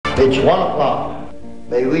It's 1 o'clock.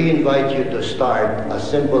 May we invite you to start a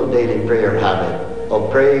simple daily prayer habit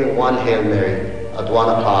of praying one Hail Mary at 1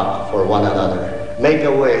 o'clock for one another. Make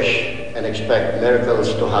a wish and expect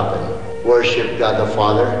miracles to happen. Worship God the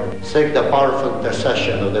Father. Seek the powerful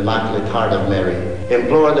intercession of the Immaculate Heart of Mary.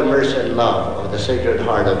 Implore the mercy and love of the Sacred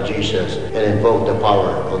Heart of Jesus and invoke the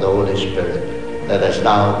power of the Holy Spirit. Let us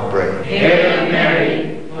now pray. Hail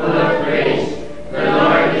Mary, full of grace, the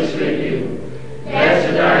Lord is with you.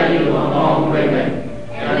 Blessed are you among women,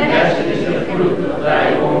 and blessed is the fruit of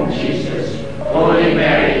thy womb, Jesus. Holy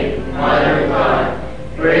Mary, Mother of God,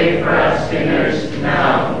 pray for us sinners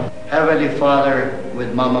now. Heavenly Father,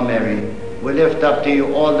 with Mama Mary, we lift up to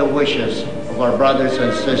you all the wishes of our brothers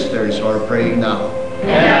and sisters who are praying now.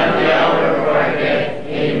 And at the hour of our death,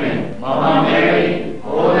 amen. Mama Mary,